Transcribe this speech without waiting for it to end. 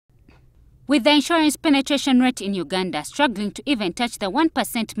With the insurance penetration rate in Uganda struggling to even touch the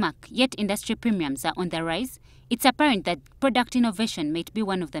 1% mark, yet industry premiums are on the rise, it's apparent that product innovation might be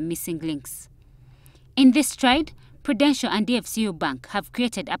one of the missing links. In this stride, Prudential and DFCU Bank have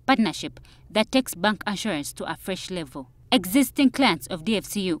created a partnership that takes bank insurance to a fresh level. Existing clients of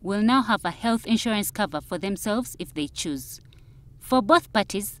DFCU will now have a health insurance cover for themselves if they choose. For both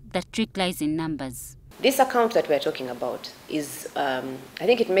parties, the trick lies in numbers. This account that we're talking about is, I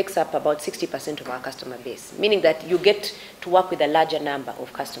think it makes up about 60% of our customer base, meaning that you get to work with a larger number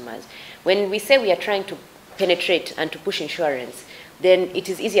of customers. When we say we are trying to penetrate and to push insurance, then it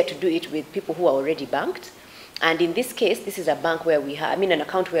is easier to do it with people who are already banked. And in this case, this is a bank where we have, an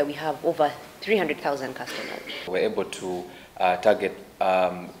account where we have over 300,000 customers. We're able to target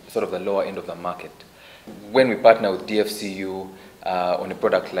sort of the lower end of the market. When we partner with DFCU on a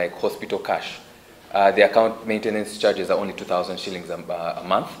product like hospital cash, the account maintenance charges are only 2,000 shillings a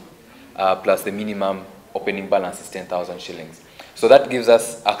month, plus the minimum opening balance is 10,000 shillings. So that gives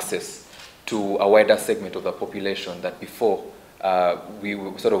us access to a wider segment of the population that before we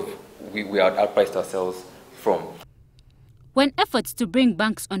are outpriced ourselves from. When efforts to bring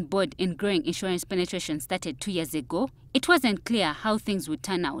banks on board in growing insurance penetration started 2 years ago, it wasn't clear how things would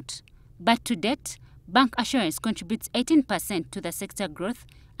turn out. But to date, bank assurance contributes 18% to the sector growth,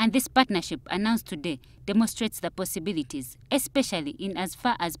 and this partnership announced today demonstrates the possibilities, especially in as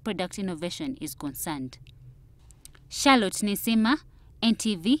far as product innovation is concerned. Charlotte Nisima,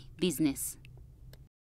 NTV Business.